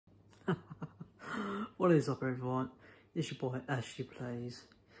What is up, everyone? It's your boy Ashley Plays,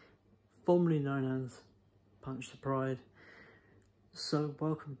 formerly known as Punch the Pride. So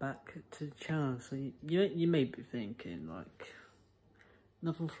welcome back to the channel. So you may be thinking, like,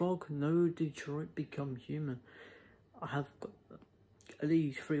 another vlog? No, Detroit Become Human. I have got at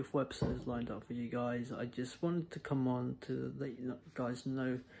least 3 or 4 episodes lined up for you guys. I just wanted to come on to let you guys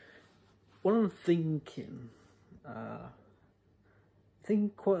know what I'm thinking. I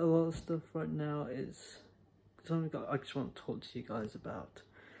think quite a lot of stuff right now is something I just want to talk to you guys about.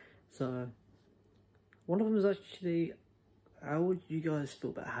 So one of them is actually, how would you guys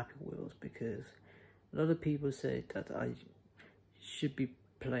feel about Happy Wheels? Because a lot of people say that I should be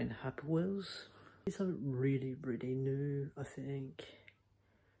playing Happy Wheels. It's something really new, I think,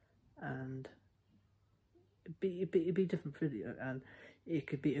 and it'd be a different video, and it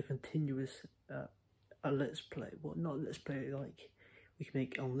could be a continuous a let's play. Well, not let's play, like we can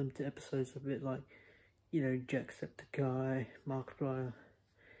make unlimited episodes of it, like, you know, Jacksepticeye, Markiplier,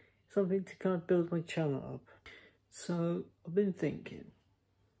 something to kind of build my channel up. So I've been thinking,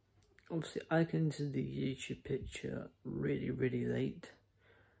 obviously I got into the YouTube picture really late,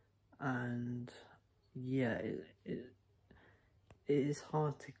 and yeah, it is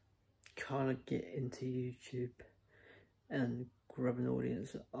hard to kind of get into YouTube and grab an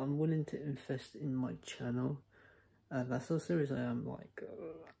audience. I'm willing to invest in my channel, and that's how serious I am. Like,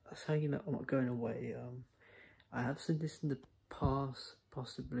 that's how you know I'm not going away. I have said this in the past,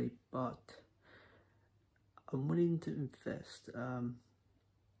 possibly, but I'm willing to invest,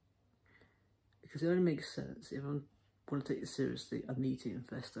 because it only makes sense. If I want to take it seriously, I need to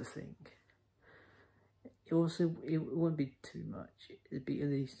invest, I think. It won't be too much. It'd be at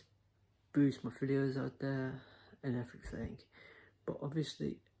least boost my videos out there and everything. But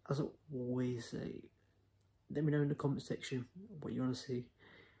obviously, as I always say, let me know in the comment section what you want to see.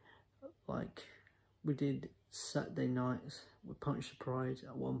 Like, we did Saturday nights with Punch the Pride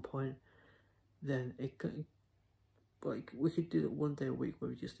at one point. Then it could, like, we could do it one day a week where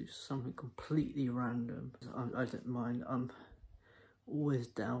we just do something completely random. I don't mind. I'm always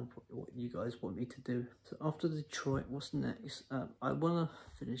down for what you guys want me to do. So after Detroit, what's next? I want to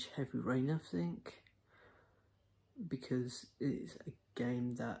finish Heavy Rain, I think, because it's a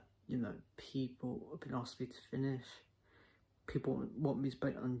game that, you know, people have been asking me to finish. People want me to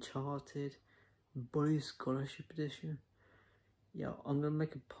play Uncharted, Bully Scholarship Edition. Yeah, I'm gonna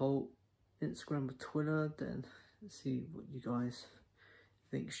make a poll, Instagram or Twitter, then see what you guys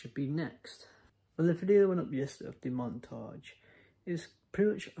think should be next. Well, the video that went up yesterday of the montage is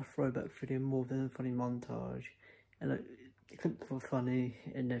pretty much a throwback video more than a funny montage, and it clipped for funny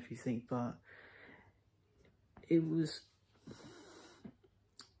and everything, but it was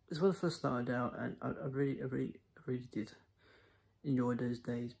when I first started out, and I really did enjoy those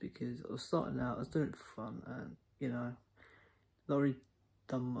days, because I was starting out, I was doing it for fun, and, you know, not really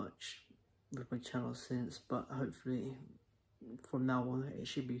done much with my channel since, but hopefully from now on it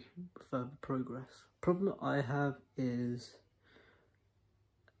should be further progress. Problem I have is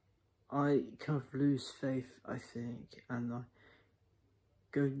I kind of lose faith, I think, and I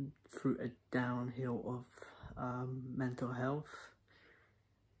go through a downhill of mental health,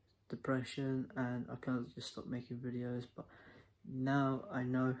 depression, and I kind of just stopped making videos. But now I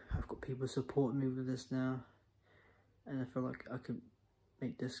know I've got people supporting me with this now, and I feel like I could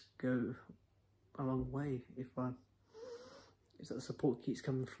make this go a long way if that support keeps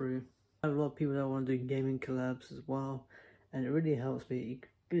coming through. I have a lot of people that want to do gaming collabs as well, and it really helps me. It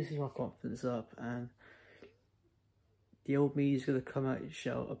boosts my confidence up, and the old me is going to come out and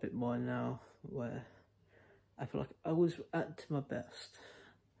shell a bit more now, where I feel like I was at my best.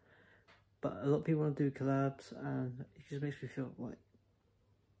 But a lot of people want to do collabs, and it just makes me feel like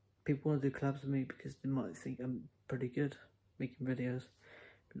people want to do collabs with me because they might think I'm pretty good making videos,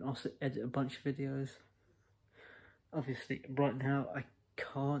 and also edit a bunch of videos. Obviously, right now I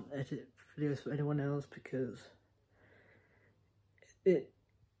can't edit videos for anyone else because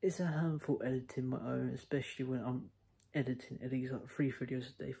it's a handful editing my own, especially when I'm editing at least like 3 videos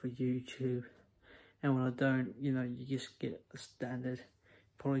a day for YouTube, and when I don't, you know, you just get a standard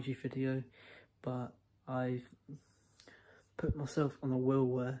apology video. But I've put myself on a wheel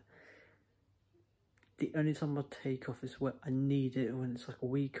where the only time I take off is where I need it, when it's like a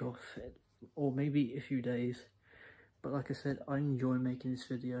week off, or maybe a few days. But like I said, I enjoy making these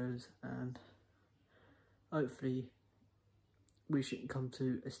videos, and hopefully we shouldn't come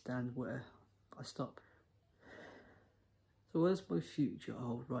to a stand where I stop. So where's my future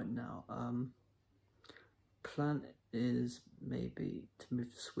hold right now? Plan is maybe to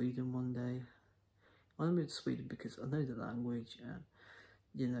move to Sweden one day. I want to move to Sweden because I know the language, and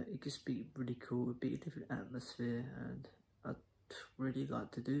you know, it'd just be really cool, it'd be a different atmosphere, and I'd really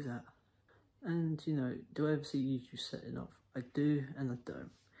like to do that. And you know, do I ever see YouTube setting off? I do and I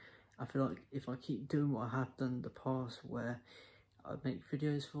don't. I feel like if I keep doing what I have done in the past, where I make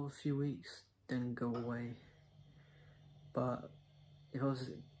videos for a few weeks, then go away. But if I was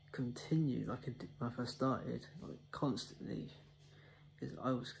to continue like I did when I first started, like constantly, because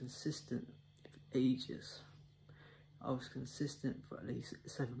I was consistent for ages. I was consistent for at least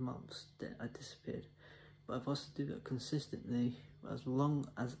 7 months, then I disappeared. But if I was to do that consistently, as long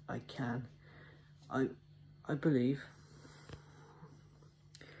as I can, I believe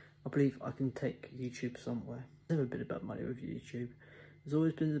I can take YouTube somewhere. It's never been about money with YouTube. It's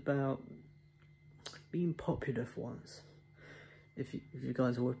always been about being popular for once. If you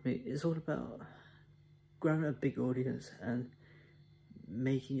guys are with me, it's all about grabbing a big audience and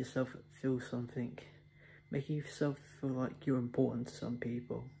making yourself feel something. Making yourself feel like you're important to some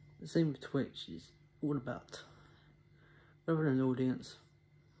people. The same with Twitch, is all about grabbing an audience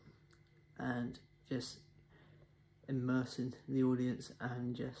and just immersing the audience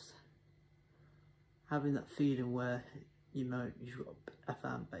and just having that feeling where you know you've got a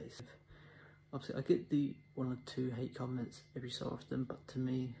fan base. Obviously I get the 1 or 2 hate comments every so often, but to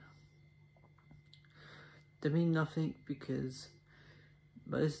me they mean nothing, because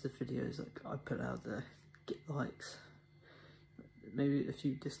most of the videos like I put out there get likes, maybe a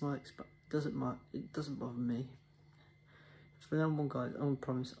few dislikes, but it doesn't bother me. For now on guys, I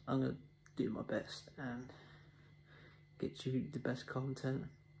promise I'm gonna do my best and get you the best content,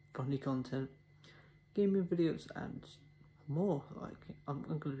 funny content, gaming videos, and more. Like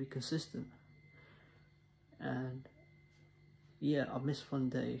I'm gonna be consistent. And yeah, I missed one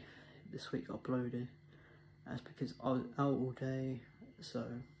day this week uploading. That's because I was out all day, so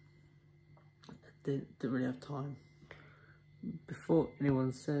I didn't really have time. Before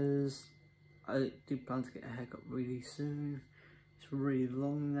anyone says, I do plan to get a haircut really soon. It's really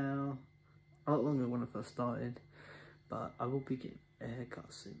long now, a lot longer than when I first started, but I will be getting a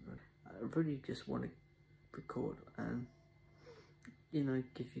haircut soon. I really just want to record and, you know,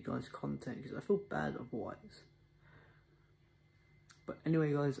 give you guys content, because I feel bad otherwise. But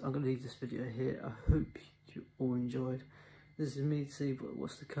anyway guys, I'm going to leave this video here. I hope you all enjoyed. This is me to see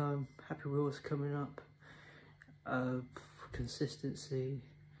what's to come. Happy Wheels coming up. Consistency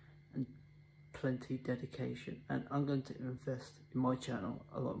and plenty dedication, and I'm going to invest in my channel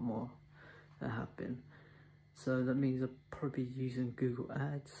a lot more than I have been. So that means I'll probably be using Google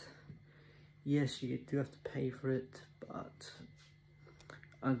Ads. Yes, you do have to pay for it, but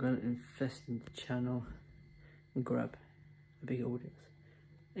I'm going to invest in the channel and grab a big audience.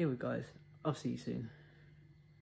 Anyway guys, I'll see you soon.